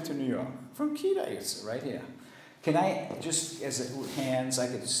Kidayutsa went to New York. From Kidayutsa, right here. Can I, just as hands, I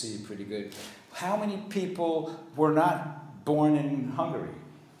could see pretty good. How many people were not born in Hungary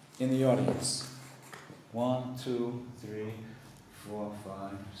in the audience? 1, 2, 3, 4,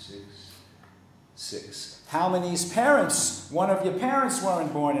 5, 6. How many's parents, one of your parents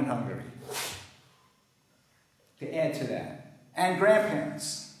weren't born in Hungary? To add to that. And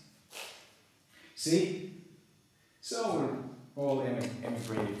grandparents. See? So we're all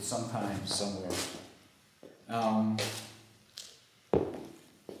immigrated sometime, somewhere.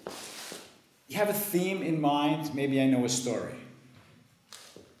 You have a theme in mind? Maybe I know a story.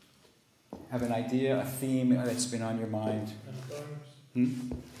 Have an idea, a theme that's been on your mind?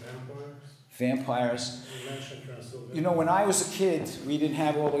 Vampires. You know, when I was a kid, we didn't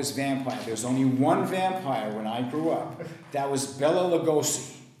have all those vampires. There was only one vampire when I grew up. That was Bela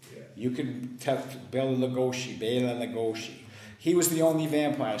Lugosi. You could tell Bela Lugosi. He was the only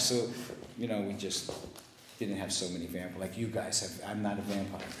vampire, so, you know, we just didn't have so many vampires like you guys have. I'm not a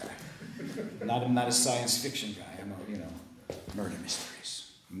vampire guy. I'm not a science fiction guy. I'm a, you know, murder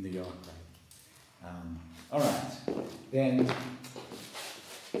mysteries from New York. All right. Then,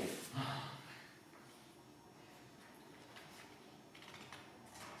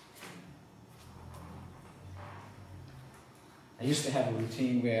 I used to have a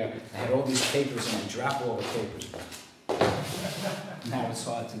routine where I had all these papers and I'd drop all the papers. Now it's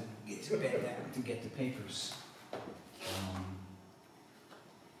hard to get the papers.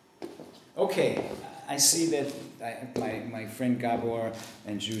 Okay, I see that my friend Gabor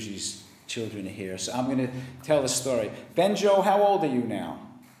and Juji's children are here, so I'm going to tell a story. Benjo, how old are you now?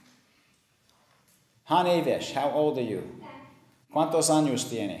 Hanevesh, how old are you? ¿Cuántos años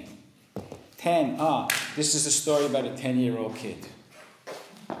tiene? 10. This is a story about a 10-year-old kid.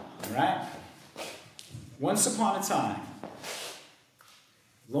 All right? Once upon a time,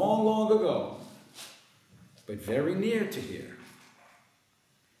 long, long ago, but very near to here,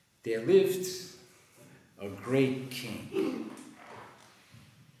 there lived a great king.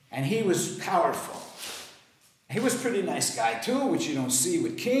 And he was powerful. He was a pretty nice guy too, which you don't see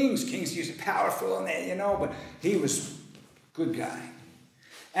with kings. Kings usually powerful and they, you know, but he was a good guy.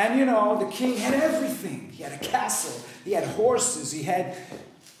 And you know, the king had everything. He had a castle, he had horses, he had,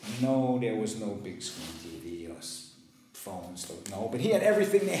 no, there was no big screen TV or phones, no, but he had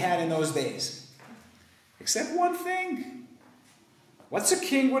everything they had in those days. Except one thing. What's a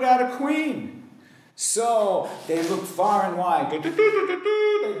king without a queen? So they looked far and wide. They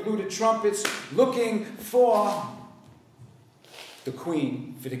blew the trumpets looking for the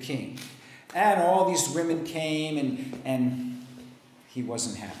queen, for the king. And all these women came and he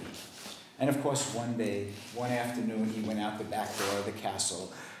wasn't happy. And of course one day, one afternoon, he went out the back door of the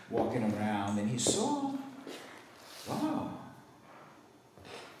castle, walking around, and he saw, wow,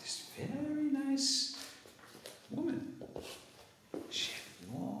 this very nice woman. She had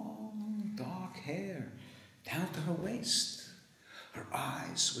long, dark hair down to her waist. Her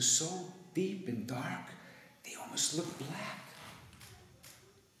eyes were so deep and dark, they almost looked black.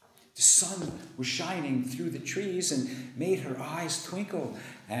 The sun was shining through the trees and made her eyes twinkle.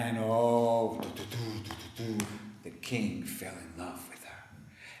 And the king fell in love with her.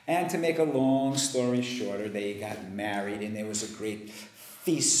 And to make a long story shorter, they got married and there was a great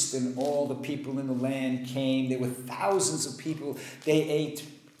feast and all the people in the land came. There were thousands of people. They ate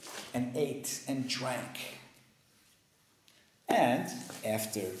and drank. And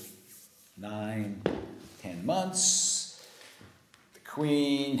after 9, 10 months, the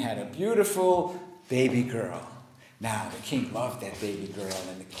queen had a beautiful baby girl. Now, the king loved that baby girl,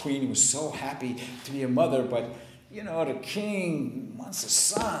 and the queen was so happy to be a mother, but, you know, the king wants a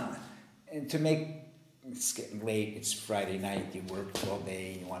son. And to make, it's getting late, it's Friday night, you worked all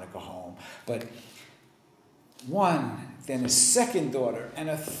day, you want to go home. But one, then a second daughter, and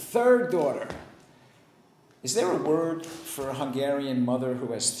a third daughter. Is there a word for a Hungarian mother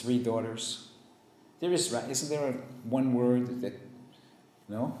who has 3 daughters? There is, right? Isn't there one word that,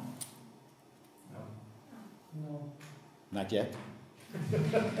 no? No. Not yet?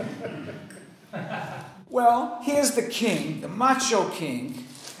 Well, here's the king, the macho king,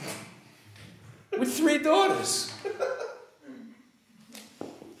 with 3 daughters.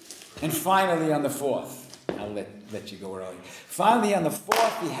 And finally on the 4th, I'll let you go early. Finally, on the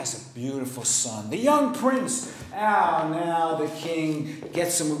 4th, he has a beautiful son, the young prince. Now the king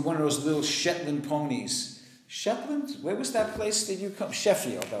gets him with one of those little Shetland ponies. Shetland? Where was that place that you come?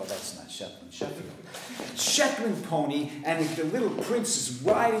 Sheffield. Oh, that's not Shetland. Sheffield. Shetland pony, and the little prince is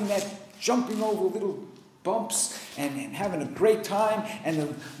riding that, jumping over little bumps and having a great time, and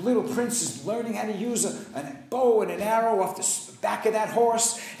the little prince is learning how to use a bow and an arrow off the back of that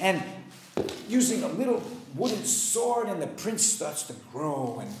horse, and using a little wooden sword, and the prince starts to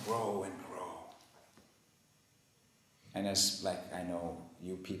grow and grow and grow. And as like I know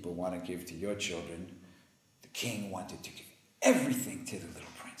you people want to give to your children, the king wanted to give everything to the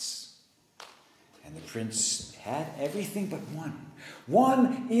little prince. And the prince had everything but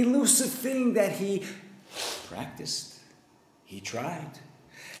one elusive thing that he practiced. He tried.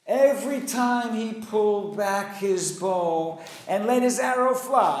 Every time he pulled back his bow and let his arrow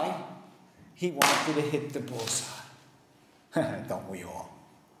fly, he wanted to hit the bullseye. Don't we all?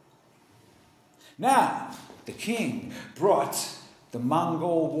 Now, the king brought the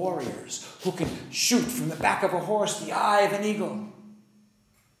Mongol warriors who can shoot from the back of a horse the eye of an eagle.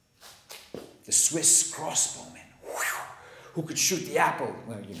 The Swiss crossbowmen who could shoot the apple.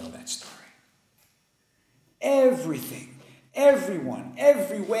 Well, you know that story. Everything, everyone,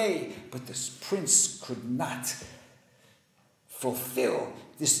 every way, but this prince could not fulfill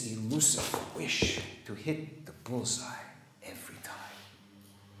this elusive wish to hit the bullseye every time.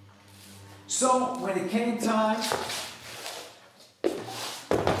 So when it came time,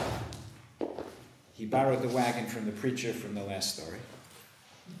 he borrowed the wagon from the preacher from the last story.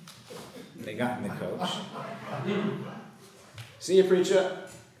 They got in the coach. See you, preacher.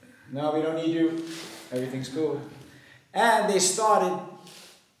 No, we don't need you. Everything's cool. And they started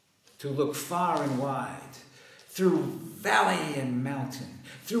to look far and wide, through valley and mountain,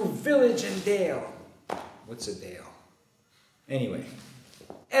 through village and dale. What's a dale? Anyway,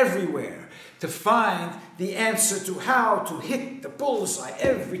 everywhere to find the answer to how to hit the bullseye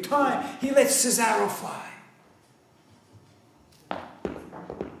every time he lets his arrow fly.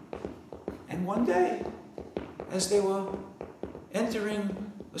 And one day, as they were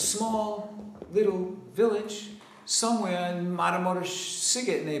entering a small little village somewhere in Matamoto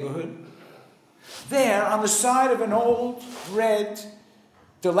Siget neighborhood, there on the side of an old, red,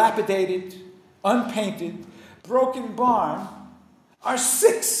 dilapidated, unpainted, broken barn are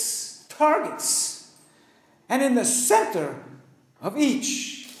 6 targets. And in the center of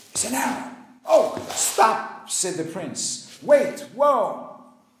each is an arrow. Oh, stop, said the prince. Wait, whoa.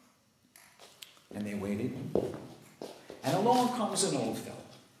 And they waited. And along comes an old fellow.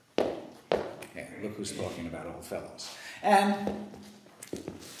 Yeah, look who's talking about old fellows. And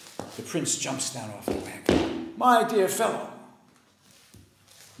the prince jumps down off the wagon. My dear fellow.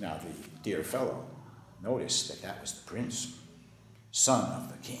 Now the dear fellow noticed that that was the prince, son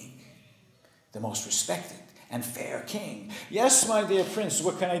of the king, the most respected and fair king. Yes, my dear prince,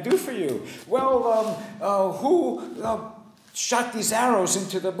 what can I do for you? Well, who shot these arrows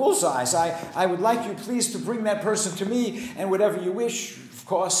into the bullseyes? I would like you please to bring that person to me, and whatever you wish, of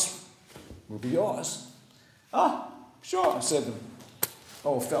course, will be yours. Ah, sure, said the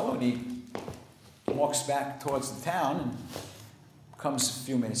old fellow, and he walks back towards the town and comes a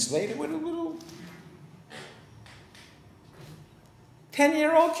few minutes later with a little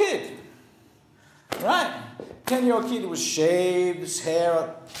 10-year-old kid. Right? 10-year-old kid who was shaved, his hair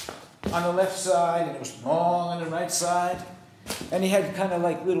up on the left side, and it was long on the right side. And he had kind of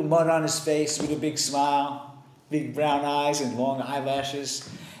like little mud on his face with a big smile, big brown eyes and long eyelashes.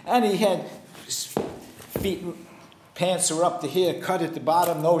 And he had his feet, pants were up to here, cut at the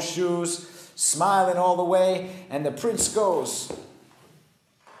bottom, no shoes, smiling all the way. And the prince goes,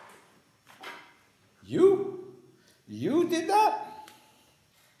 You did that?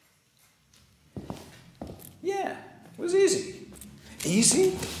 Yeah, it was easy.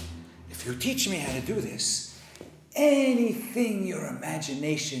 Easy? If you teach me how to do this, anything your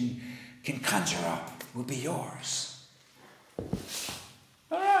imagination can conjure up will be yours.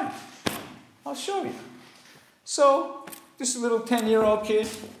 All right, I'll show you. So, this little 10-year-old kid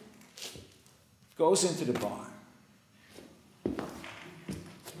goes into the barn.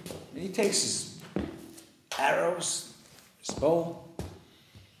 And he takes his arrows, his bow.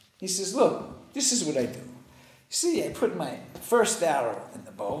 He says, look, this is what I do. See, I put my first arrow in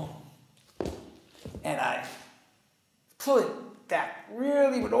the bow, and I pull it back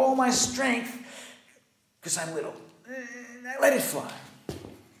really with all my strength, because I'm little. And I let it fly.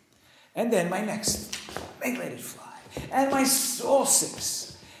 And then my next, I let it fly. And all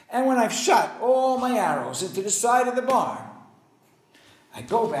 6. And when I've shot all my arrows into the side of the barn, I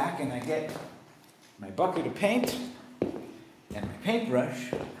go back and I get my bucket of paint and my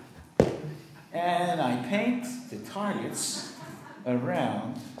paintbrush, and I paint the targets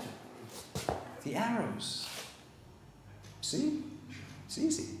around the arrows. See? It's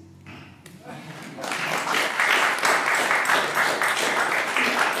easy.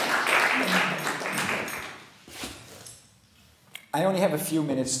 I only have a few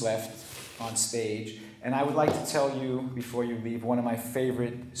minutes left on stage, and I would like to tell you, before you leave, one of my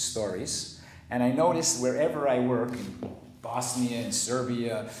favorite stories. And I notice wherever I work, in Bosnia, in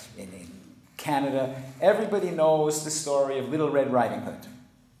Serbia, in Canada, everybody knows the story of Little Red Riding Hood.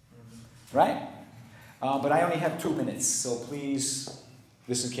 Right? But I only have 2 minutes, so please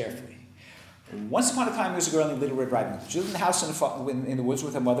listen carefully. Once upon a time, there was a girl named Little Red Riding Hood. She lived in the house in the woods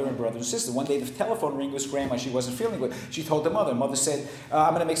with her mother and brother and sister. One day, the telephone rang was Grandma. She wasn't feeling good. She told her mother. Mother said,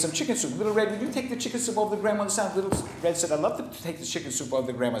 I'm going to make some chicken soup. Little Red, will you take the chicken soup over the grandmother's house? Little Red said, I'd love to take the chicken soup over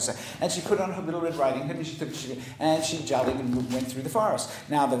the grandmother's house. And she put on her Little Red Riding Hood, and she took the chicken, and she jolly went through the forest.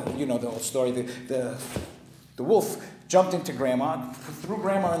 Now, you know the old story. The wolf jumped into Grandma, threw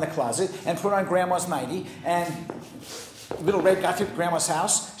Grandma in the closet, and put on Grandma's nightie, and Little Red got to Grandma's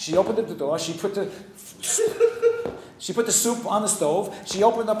house. She opened up the door. She put the soup on the stove. She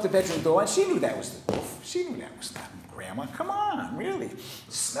opened up the bedroom door, and she knew that was the wolf. She knew that was not Grandma. Come on, really.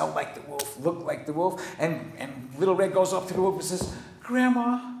 Smelled like the wolf, looked like the wolf. And Little Red goes up to the wolf and says,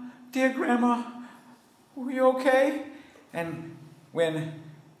 Grandma, dear Grandma, were you okay? And when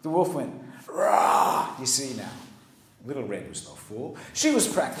the wolf went, rah, you see now, Little Red was no fool. She was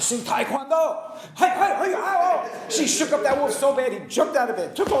practicing Taekwondo. She shook up that wolf so bad he jumped out of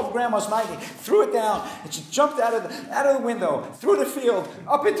bed, took off Grandma's nightie, threw it down, and she jumped out of the window, through the field,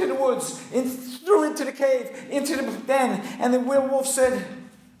 up into the woods, through into the cave, into the den. And the wolf said,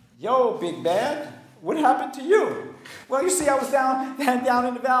 yo, big bad, what happened to you? Well, you see, I was down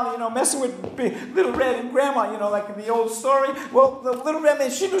in the valley, messing with Little Red and Grandma, like in the old story. Well, the Little Red man,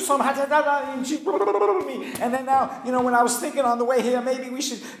 she knew something, and she me. And then now, when I was thinking on the way here, maybe we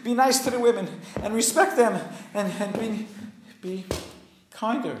should be nice to the women and respect them and be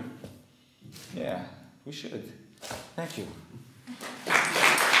kinder. Yeah, we should. Thank you.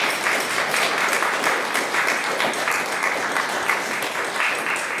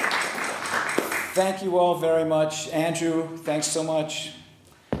 Thank you all very much. Andrew, thanks so much.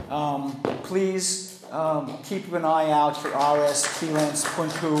 Please keep an eye out for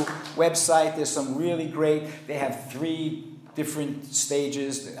RS9 website. There's some really great, they have 3 different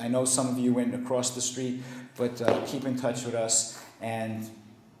stages. I know some of you went across the street, but keep in touch with us, and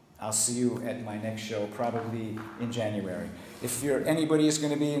I'll see you at my next show, probably in January. If anybody is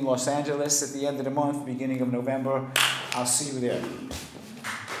going to be in Los Angeles at the end of the month, beginning of November, I'll see you there.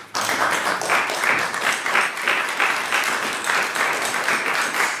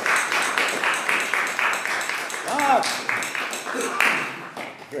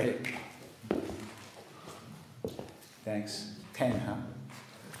 Great. Thanks. 10, huh?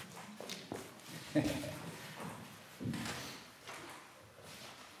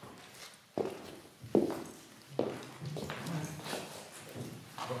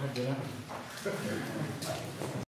 Go ahead,